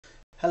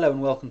Hello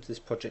and welcome to this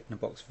Project in a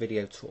Box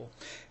video tour.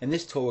 In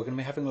this tour we're going to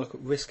be having a look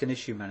at risk and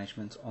issue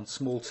management on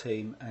small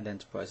team and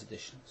enterprise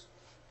editions.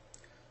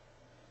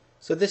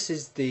 So this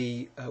is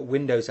the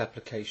Windows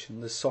application,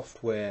 the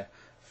software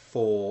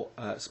for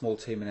small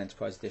team and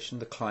enterprise edition,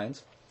 the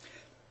client.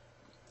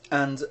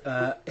 And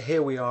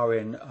here we are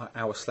in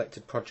our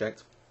selected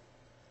project.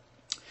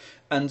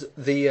 And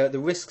the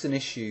risks and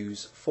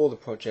issues for the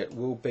project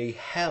will be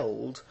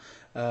held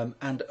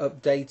and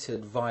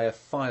updated via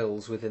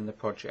files within the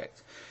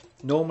project.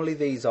 Normally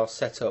these are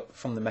set up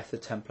from the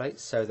method templates,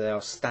 so they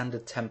are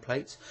standard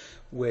templates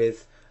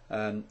with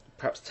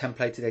perhaps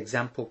templated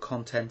example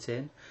content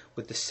in,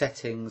 with the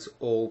settings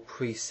all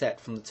preset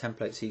from the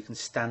template, so you can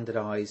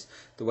standardize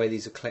the way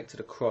these are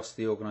collected across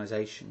the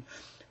organization.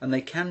 And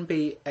they can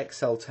be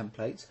Excel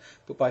templates,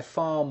 but by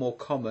far more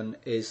common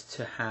is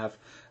to have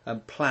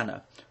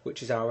Planner,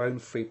 which is our own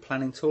free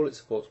planning tool. It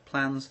supports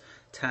plans,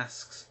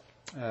 tasks,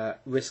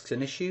 risks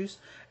and issues,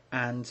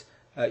 and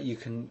you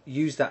can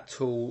use that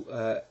tool.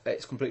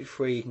 It's completely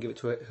free. You can give it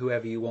to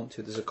whoever you want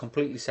to. There's a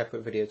completely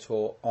separate video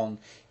tour on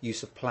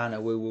use of Planner.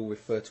 We will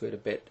refer to it a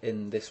bit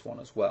in this one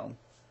as well.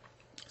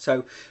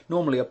 So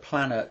normally a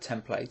Planner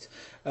template,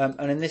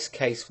 and in this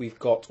case we've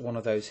got one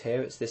of those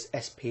here. It's this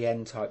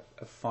SPN type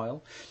of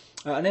file,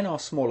 and in our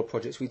smaller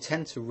projects we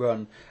tend to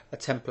run a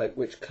template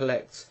which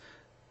collects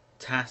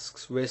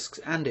tasks, risks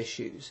and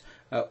issues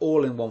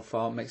all in one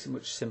file. Makes it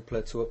much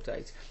simpler to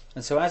update.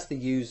 And so as the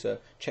user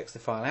checks the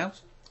file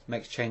out,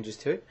 makes changes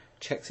to it,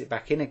 checks it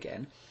back in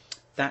again,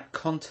 that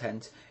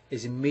content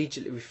is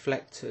immediately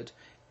reflected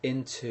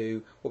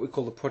into what we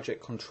call the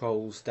project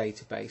controls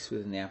database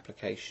within the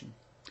application.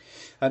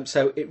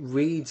 So it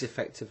reads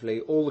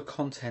effectively all the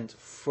content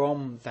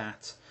from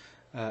that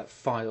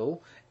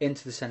file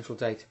into the central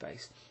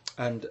database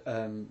and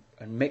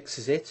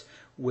mixes it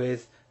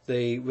with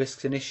the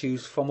risks and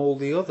issues from all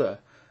the other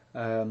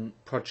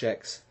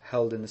projects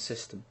held in the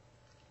system.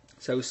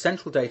 So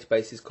central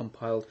database is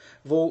compiled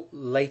of all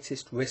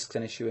latest risks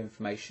and issue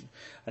information,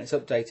 and it's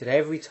updated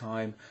every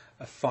time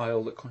a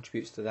file that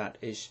contributes to that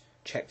is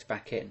checked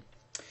back in.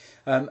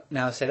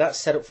 Now, so that's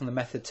set up from the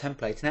method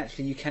template, and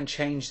actually you can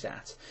change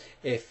that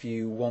if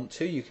you want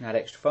to. You can add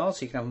extra files,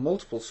 so you can have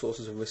multiple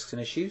sources of risks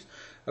and issues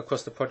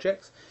across the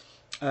project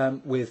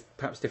with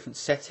perhaps different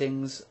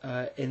settings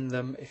in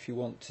them if you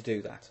want to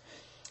do that.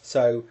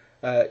 So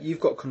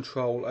you've got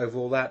control over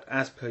all that.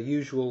 As per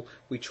usual,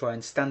 we try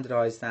and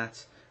standardize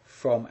that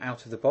from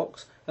out of the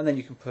box, and then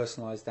you can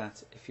personalize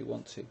that if you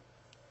want to.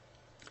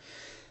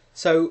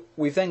 So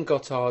we've then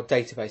got our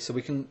database, so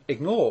we can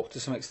ignore to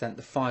some extent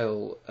the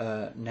file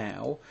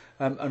now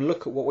and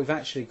look at what we've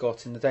actually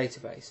got in the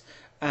database,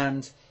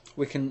 and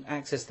we can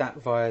access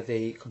that via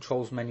the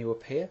controls menu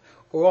up here,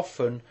 or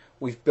often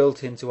we've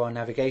built into our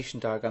navigation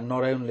diagram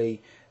not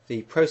only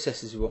the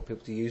processes we want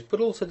people to use but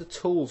also the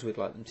tools we'd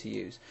like them to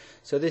use.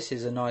 So this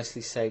is a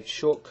nicely saved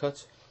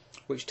shortcut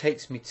which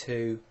takes me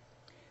to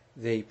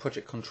the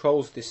project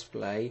controls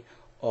display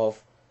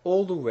of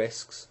all the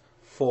risks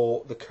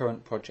for the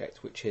current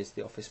project, which is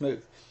the office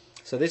move.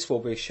 So this will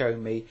be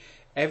showing me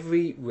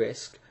every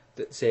risk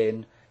that's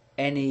in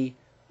any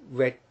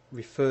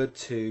referred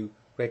to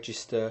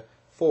register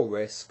for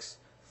risks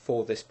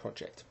for this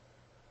project.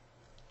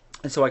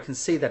 And so I can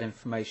see that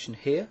information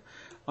here.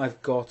 I've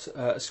got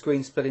a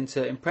screen split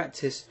into, in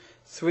practice,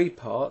 3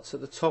 parts. At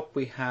the top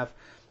we have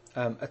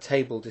a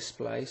table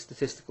display,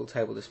 statistical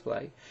table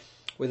display.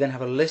 We then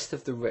have a list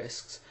of the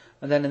risks,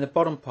 and then in the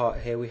bottom part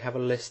here we have a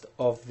list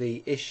of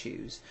the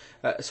issues,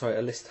 a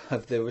list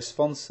of the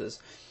responses,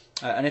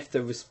 and if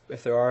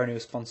there are any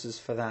responses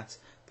for that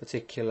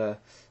particular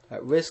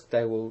risk,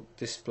 they will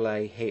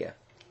display here.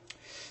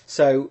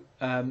 So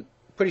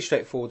pretty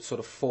straightforward sort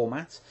of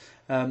format,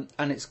 and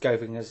it's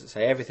going, as I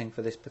say, everything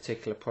for this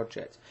particular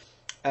project.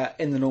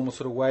 In the normal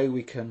sort of way,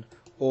 we can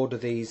order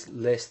these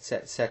lists,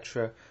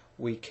 etc.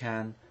 We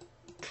can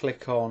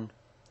click on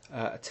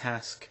a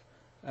task,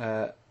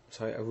 a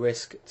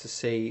risk, to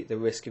see the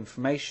risk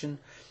information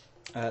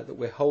that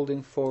we're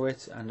holding for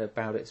it and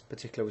about its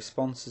particular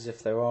responses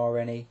if there are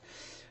any,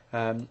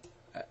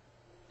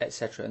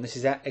 etc. And this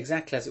is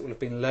exactly as it will have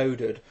been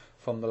loaded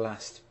from the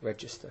last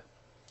register.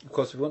 Of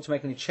course, if we want to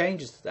make any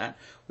changes to that,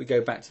 we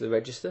go back to the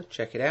register,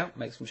 check it out,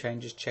 make some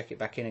changes, check it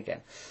back in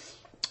again.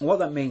 And what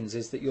that means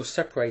is that you're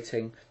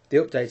separating the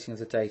updating of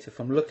the data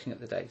from looking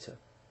at the data.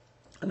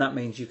 And that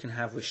means you can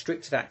have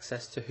restricted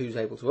access to who's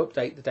able to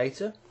update the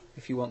data,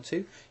 if you want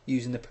to,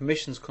 using the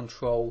permissions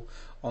control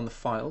on the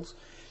files.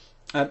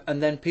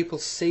 And then people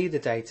see the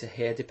data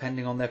here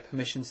depending on their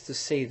permissions to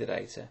see the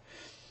data.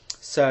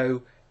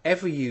 So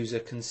every user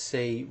can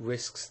see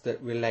risks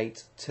that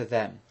relate to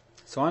them.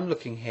 So I'm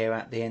looking here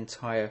at the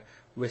entire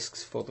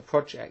risks for the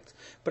project,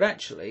 but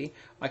actually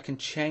I can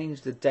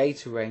change the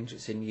data range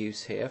that's in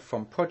use here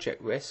from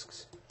project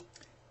risks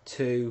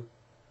to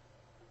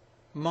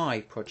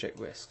my project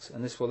risks,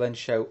 and this will then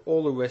show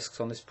all the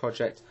risks on this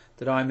project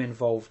that I'm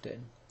involved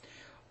in.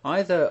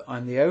 Either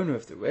I'm the owner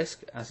of the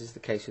risk, as is the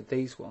case with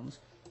these ones,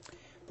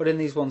 But in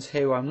these ones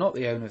here, I'm not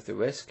the owner of the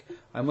risk.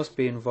 I must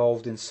be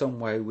involved in some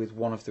way with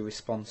one of the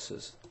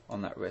responses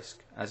on that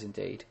risk, as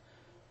indeed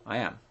I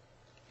am.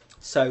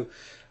 So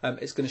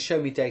it's going to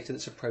show me data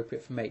that's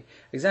appropriate for me.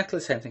 Exactly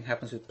the same thing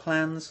happens with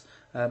plans,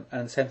 and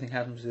the same thing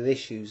happens with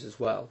issues as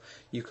well.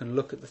 You can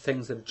look at the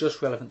things that are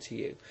just relevant to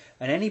you,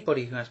 and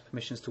anybody who has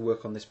permissions to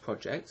work on this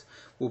project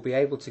will be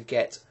able to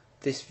get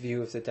this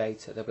view of the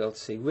data. They'll be able to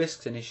see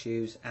risks and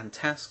issues and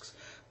tasks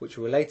which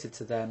are related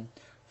to them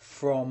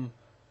from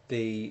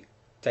the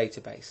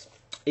database,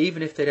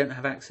 even if they don't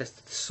have access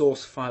to the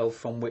source file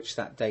from which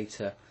that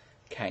data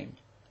came.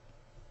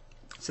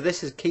 So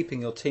this is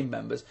keeping your team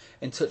members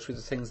in touch with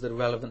the things that are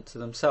relevant to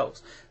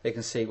themselves. They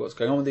can see what's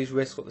going on with these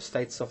risks, what the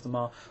status of them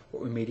are,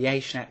 what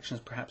remediation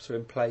actions perhaps are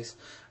in place,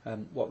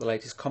 what the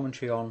latest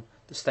commentary on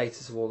the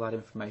status of all that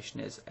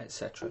information is,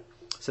 etc.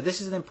 So this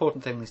is an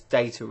important thing, this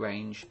data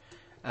range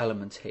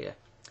element here.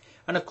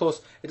 And of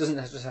course, it doesn't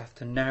just have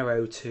to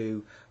narrow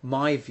to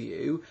my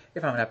view.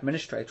 If I'm an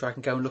administrator, I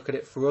can go and look at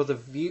it for other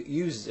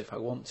users if I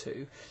want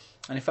to.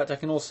 And in fact, I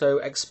can also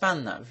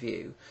expand that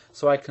view.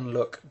 So I can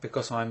look,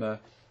 because I'm a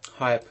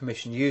higher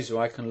permission user,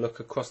 I can look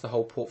across the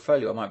whole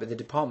portfolio. I might be the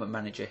department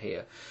manager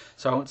here.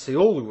 So I want to see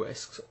all the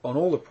risks on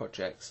all the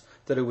projects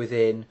that are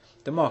within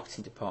the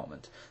marketing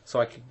department. So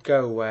I could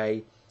go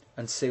away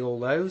and see all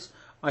those.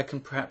 I can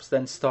perhaps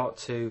then start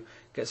to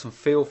get some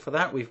feel for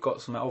that. We've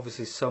got some,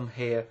 obviously some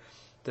here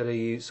that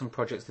are some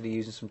projects that are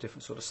using some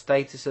different sort of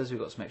statuses. We've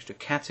got some extra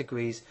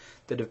categories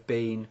that have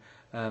been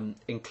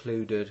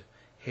included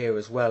here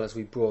as well as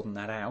we broaden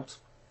that out.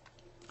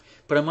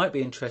 But I might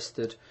be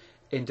interested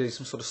in doing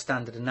some sort of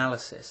standard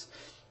analysis,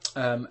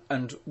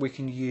 and we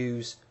can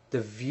use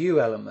the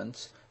view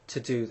element to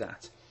do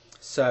that.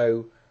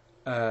 So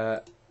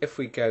if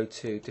we go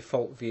to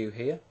default view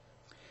here,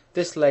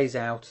 this lays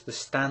out the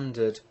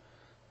standard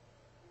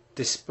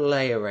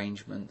display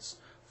arrangements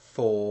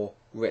for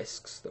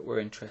risks that we're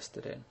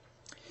interested in.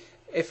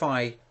 If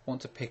I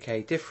want to pick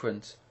a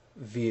different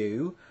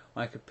view,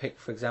 I could pick,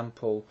 for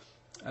example,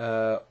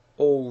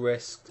 all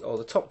risks, or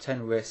the top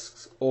 10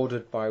 risks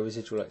ordered by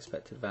residual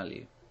expected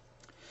value.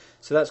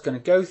 So that's going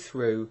to go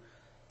through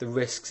the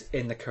risks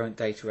in the current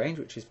data range,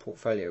 which is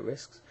portfolio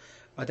risks,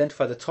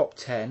 identify the top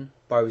 10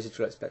 by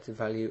residual expected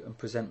value and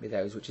present me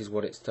those, which is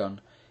what it's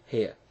done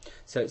here.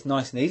 So it's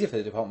nice and easy for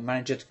the department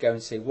manager to go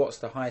and see what's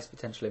the highest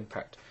potential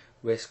impact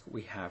risk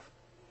we have.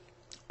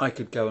 I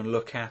could go and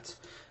look at,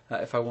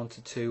 if I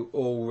wanted to,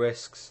 all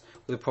risks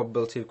with a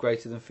probability of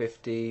greater than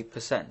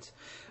 50%.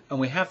 And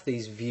we have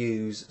these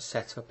views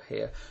set up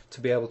here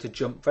to be able to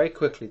jump very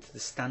quickly to the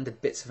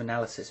standard bits of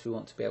analysis we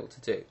want to be able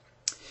to do.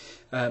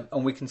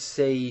 And we can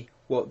see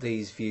what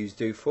these views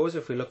do for us.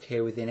 If we look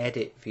here within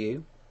Edit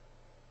View,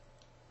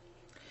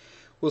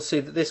 we'll see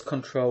that this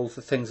controls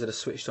the things that are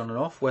switched on and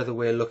off, whether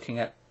we're looking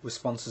at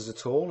responses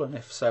at all, and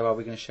if so, are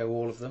we going to show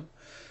all of them,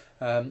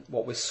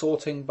 what we're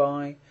sorting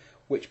by,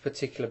 which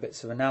particular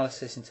bits of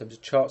analysis in terms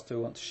of charts do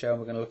we want to show, and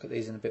we're going to look at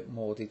these in a bit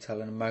more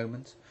detail in a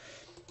moment.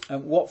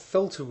 And what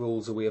filter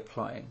rules are we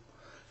applying?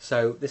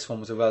 So this one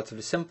was a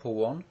relatively simple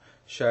one,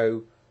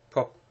 show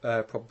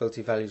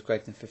probability values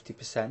greater than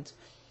 50%,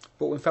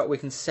 but in fact we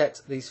can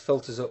set these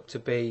filters up to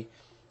be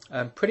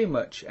pretty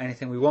much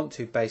anything we want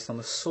to based on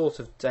the sort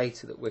of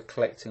data that we're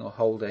collecting or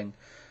holding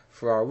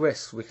for our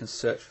risks. We can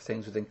search for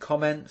things within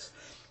comments,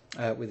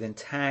 within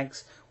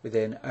tags,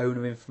 within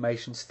owner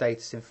information,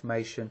 status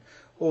information,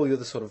 all the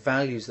other sort of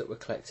values that we're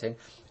collecting,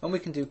 and we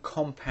can do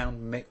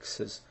compound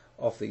mixes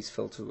of these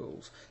filter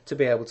rules to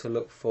be able to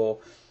look for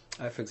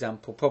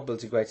example,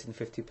 probability greater than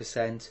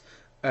 50%,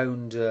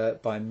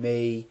 owned by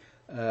me,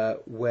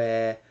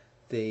 where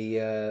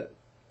the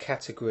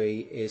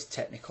category is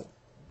technical.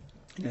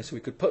 So we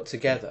could put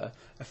together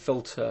a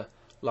filter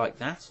like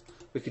that.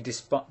 We could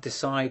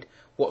decide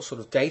what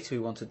sort of data we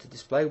wanted to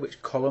display,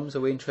 which columns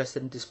are we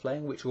interested in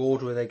displaying, which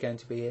order are they going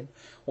to be in,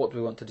 what do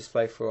we want to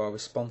display for our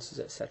responses,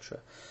 etc.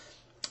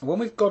 When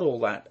we've got all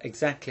that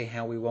exactly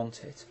how we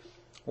want it,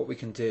 what we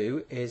can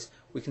do is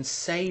we can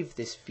save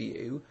this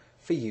view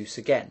for use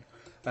again.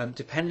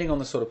 Depending on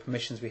the sort of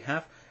permissions we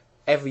have,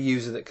 every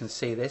user that can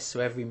see this, so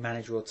every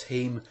manager or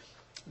team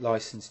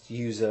licensed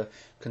user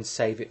can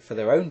save it for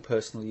their own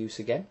personal use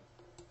again.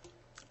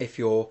 If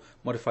you're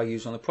modify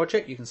user on the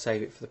project, you can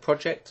save it for the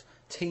project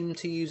team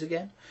to use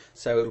again,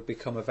 so it'll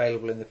become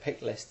available in the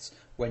pick lists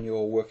when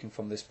you're working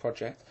from this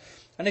project.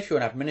 And if you're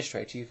an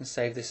administrator, you can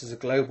save this as a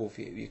global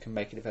view. You can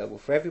make it available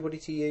for everybody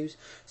to use,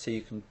 so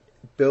you can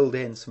build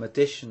in some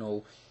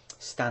additional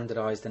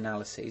standardized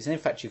analyses, and in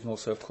fact you can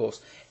also of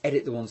course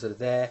edit the ones that are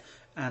there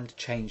and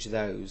change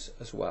those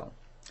as well.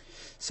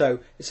 So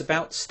it's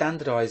about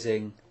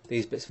standardizing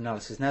these bits of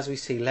analysis, and as we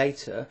see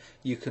later,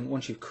 you can,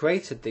 once you've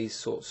created these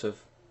sorts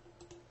of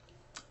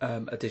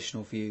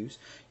additional views,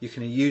 you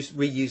can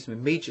reuse them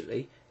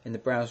immediately in the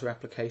browser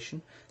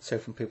application, so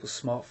from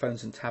people's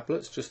smartphones and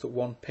tablets, just at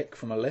one pick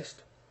from a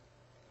list.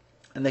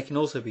 And they can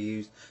also be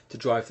used to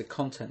drive the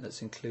content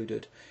that's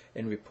included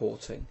in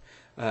reporting,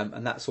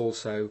 and that's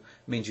also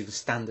means you can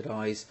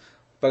standardize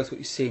both what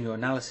you see in your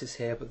analysis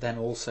here, but then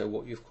also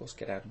what you of course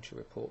get out into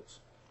your reports.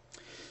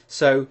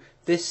 So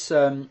this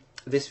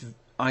this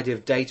idea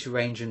of data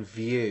range and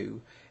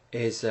view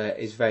is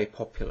very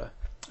popular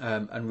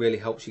and really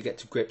helps you get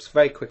to grips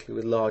very quickly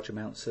with larger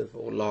amounts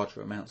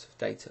of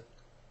data.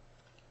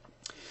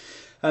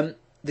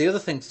 The other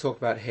thing to talk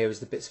about here is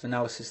the bits of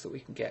analysis that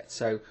we can get.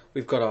 So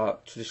we've got our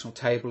traditional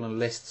table and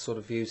list sort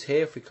of views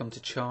here. If we come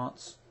to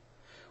charts,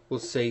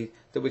 we'll see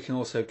that we can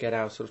also get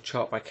our sort of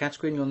chart by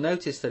category, and you'll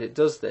notice that it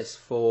does this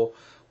for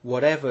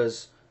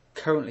whatever's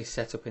currently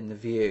set up in the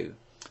view.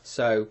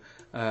 So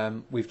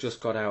we've just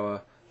got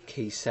our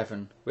key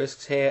 7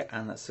 risks here,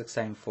 and that's the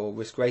same for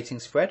risk rating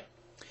spread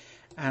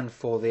and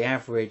for the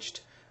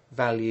averaged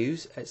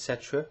values,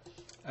 etc.,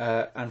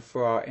 and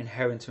for our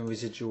inherent and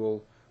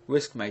residual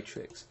risk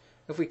matrix.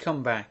 If we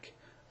come back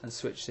and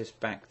switch this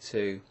back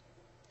to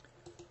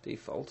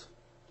default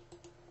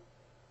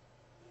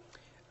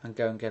and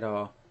go and get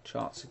our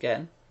charts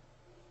again,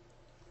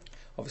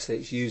 obviously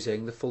it's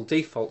using the full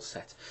default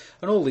set,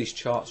 and all these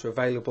charts are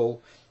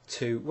available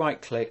to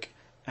right click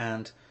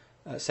and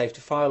save to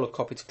file or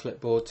copy to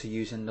clipboard to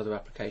use in another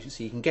application.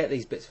 So you can get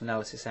these bits of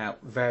analysis out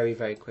very,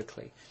 very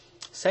quickly.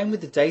 Same with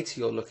the data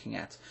you're looking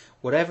at.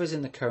 Whatever is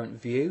in the current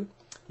view,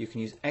 you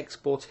can use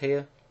export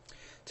here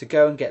to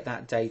go and get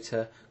that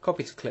data,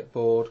 copy to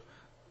clipboard,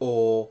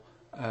 or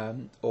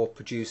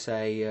produce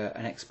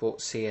an export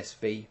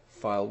CSV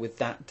file with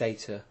that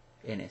data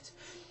in it.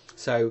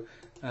 So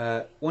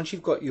once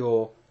you've got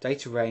your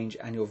data range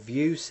and your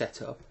view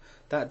set up,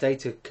 that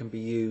data can be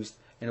used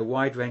in a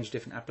wide range of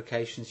different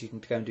applications. You can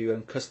go and do your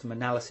own custom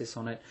analysis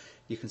on it.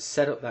 You can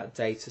set up that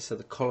data so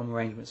the column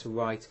arrangements are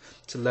right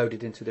to load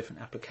it into a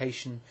different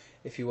application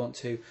if you want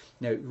to.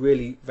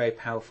 Really very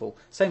powerful.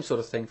 Same sort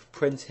of thing for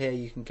print here.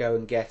 You can go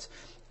and get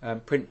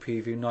print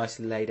preview,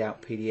 nicely laid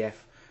out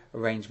PDF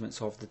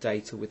arrangements of the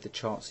data with the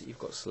charts that you've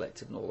got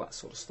selected and all that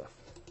sort of stuff.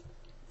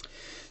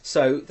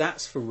 So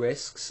that's for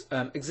risks.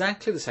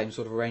 Exactly the same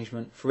sort of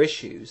arrangement for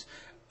issues,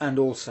 and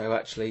also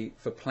actually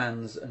for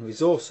plans and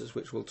resources,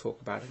 which we'll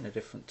talk about in a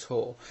different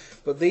tour.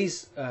 But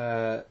these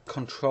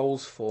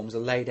controls forms are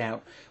laid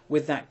out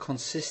with that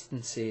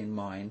consistency in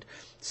mind,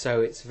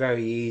 so it's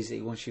very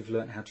easy once you've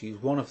learned how to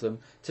use one of them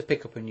to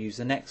pick up and use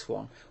the next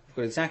one. We've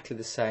got exactly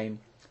the same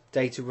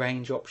data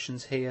range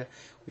options here.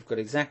 We've got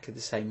exactly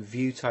the same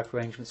view type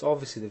arrangements.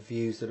 Obviously the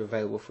views that are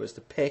available for us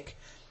to pick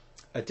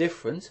are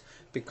different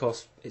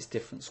because it's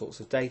different sorts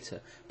of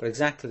data, but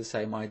exactly the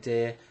same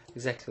idea,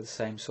 exactly the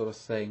same sort of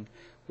thing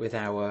with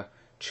our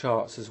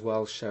charts as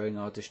well, showing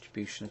our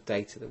distribution of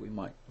data that we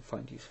might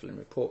find useful in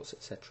reports,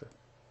 etc.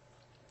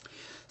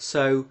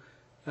 So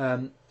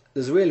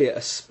there's really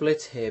a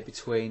split here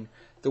between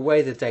the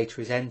way the data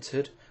is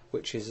entered,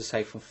 which is,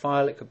 say, from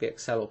file, it could be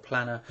Excel or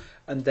Planner,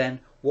 and then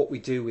what we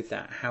do with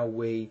that, how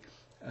we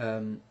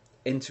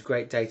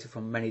integrate data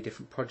from many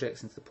different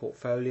projects into the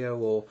portfolio,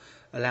 or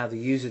allow the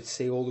user to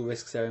see all the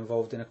risks they're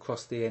involved in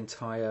across the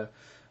entire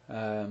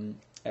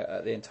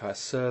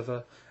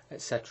server,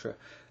 etc.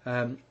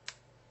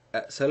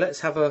 So let's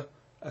have a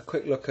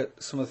quick look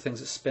at some of the things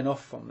that spin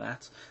off from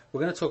that. We're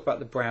going to talk about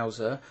the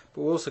browser,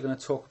 but we're also going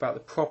to talk about the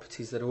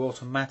properties that are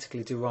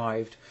automatically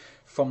derived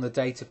from the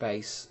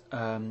database,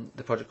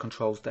 the project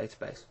controls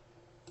database.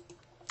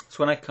 So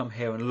when I come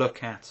here and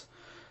look at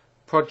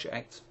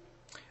project,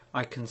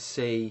 I can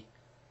see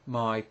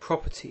my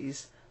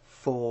properties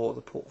for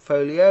the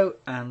portfolio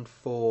and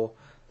for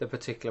the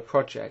particular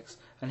projects.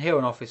 And here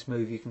on Office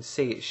Move you can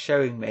see it's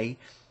showing me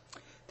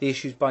the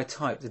issues by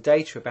type, the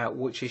data about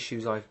which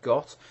issues I've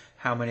got,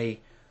 how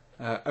many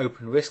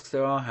open risks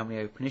there are, how many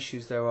open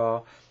issues there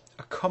are,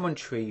 a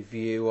commentary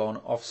view on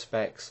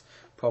off-specs,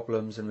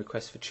 problems and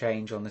requests for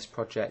change on this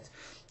project,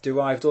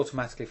 derived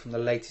automatically from the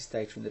latest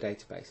data in the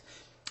database.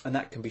 And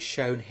that can be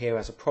shown here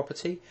as a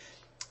property.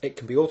 It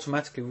can be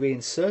automatically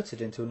reinserted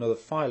into another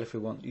file if we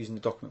want, using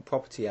the document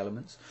property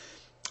elements,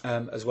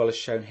 as well as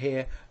shown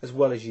here, as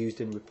well as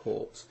used in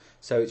reports.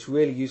 So it's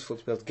really useful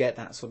to be able to get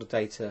that sort of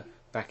data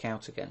back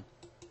out again.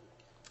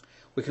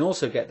 We can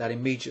also get that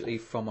immediately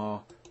from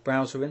our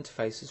browser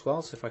interface as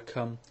well. So if I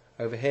come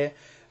over here,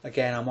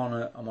 again I'm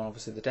on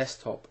obviously the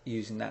desktop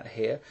using that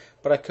here,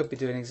 but I could be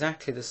doing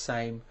exactly the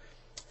same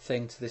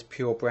thing to this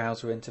pure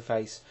browser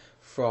interface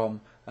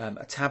from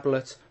a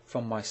tablet,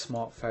 from my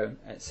smartphone,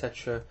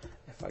 etc.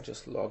 If I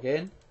just log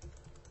in,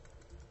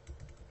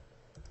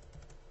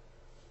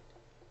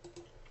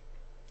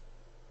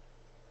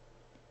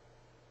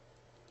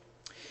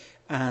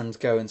 and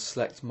go and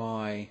select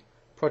my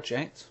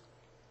project.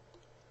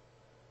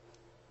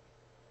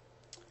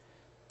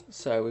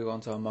 So we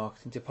want our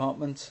marketing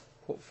department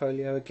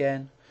portfolio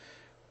again,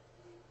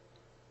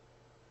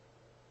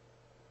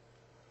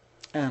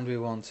 and we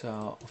want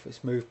our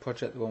Office Move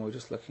project, the one we were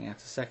just looking at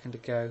a second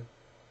ago.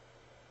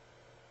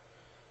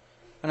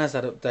 And as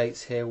that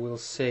updates here, we'll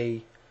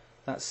see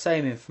that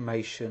same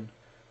information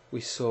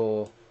we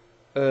saw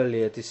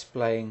earlier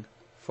displaying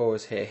for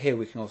us here. Here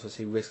we can also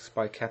see risks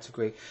by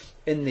category.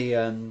 In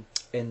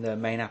the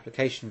main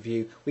application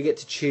view, we get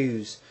to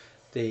choose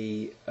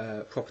the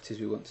properties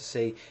we want to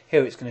see.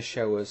 Here it's going to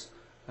show us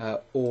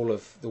all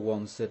of the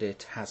ones that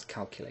it has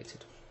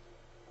calculated.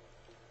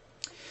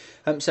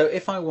 So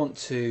if I want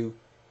to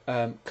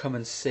come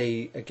and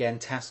see again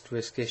tasked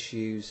risk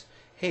issues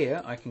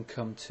here, I can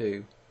come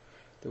to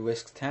the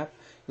Risks tab.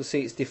 You'll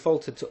see it's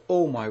defaulted to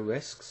all my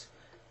risks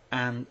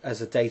and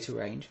as a data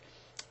range,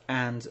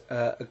 and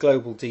a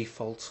global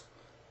default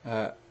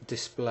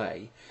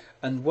display.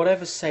 And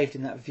whatever's saved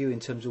in that view in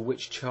terms of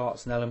which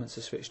charts and elements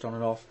are switched on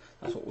and off,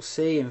 that's what we'll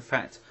see. In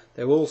fact,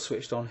 they're all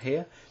switched on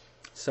here.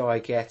 So I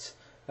get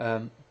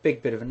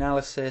big bit of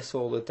analysis,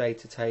 all the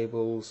data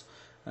tables,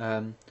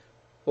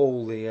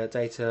 all the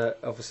data.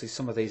 Obviously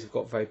some of these have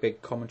got very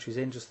big commentaries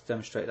in just to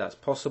demonstrate that's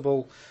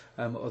possible.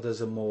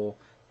 Others are more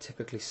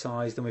typically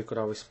sized, and we've got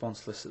our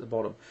response list at the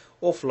bottom.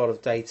 Awful lot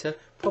of data,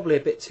 probably a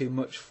bit too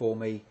much for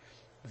me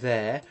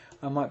there.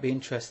 I might be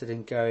interested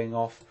in going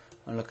off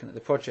and looking at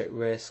the project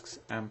risks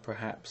and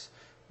perhaps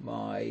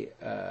my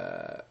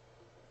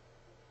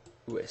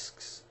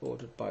risks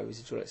ordered by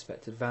residual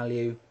expected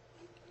value,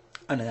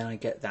 and then I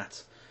get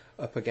that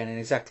up again in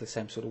exactly the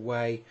same sort of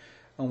way,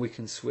 and we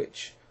can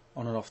switch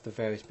on and off the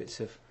various bits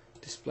of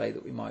display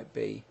that we might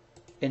be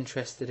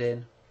interested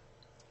in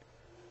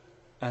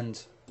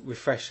and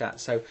refresh that.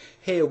 So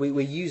here we're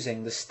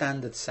using the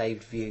standard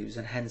saved views,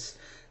 and hence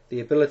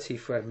the ability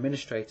for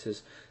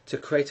administrators to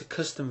create a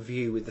custom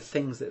view with the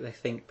things that they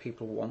think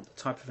people want,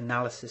 the type of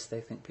analysis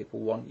they think people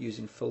want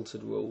using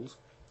filtered rules,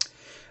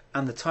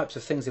 and the types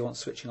of things they want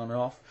switching on and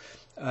off.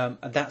 And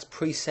that's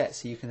preset,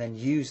 so you can then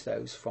use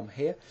those from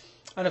here.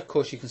 And of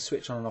course you can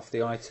switch on and off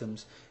the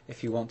items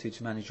if you want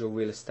to manage your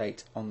real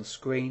estate on the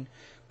screen,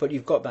 but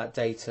you've got that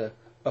data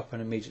up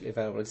and immediately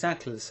available.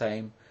 Exactly the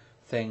same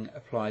thing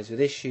applies with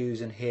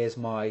issues, and here's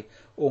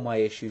all my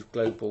issues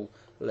global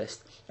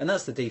list, and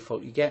that's the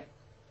default you get.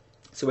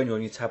 So when you're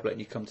on your tablet and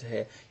you come to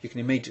here, you can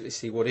immediately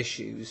see what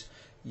issues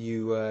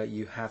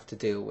you have to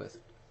deal with.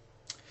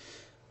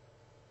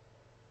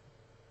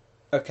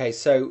 Okay,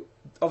 so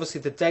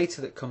obviously the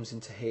data that comes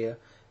into here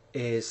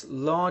is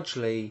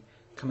largely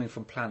coming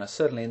from Planner.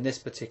 Certainly in this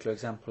particular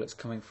example it's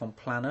coming from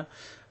Planner.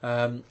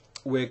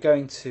 We're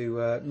going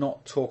to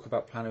not talk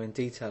about Planner in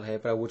detail here,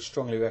 but I would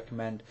strongly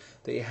recommend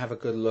that you have a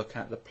good look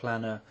at the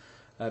Planner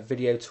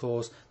video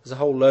tours. There's a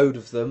whole load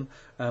of them,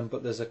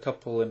 but there's a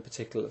couple in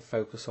particular that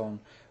focus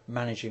on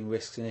managing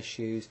risks and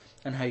issues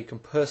and how you can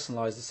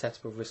personalize the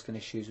setup of risk and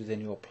issues within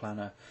your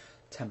Planner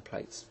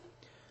templates.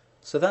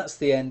 So that's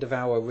the end of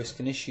our risk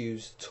and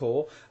issues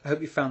tour. I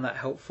hope you found that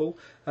helpful.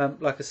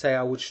 Like I say,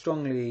 I would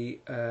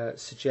strongly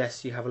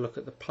suggest you have a look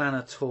at the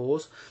Planner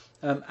tours,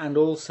 and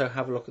also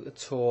have a look at the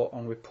tour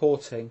on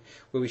reporting,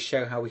 where we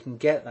show how we can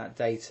get that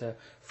data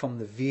from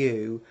the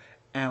view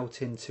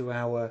out into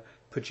our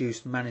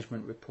produced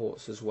management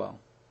reports as well.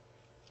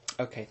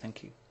 Okay,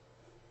 thank you.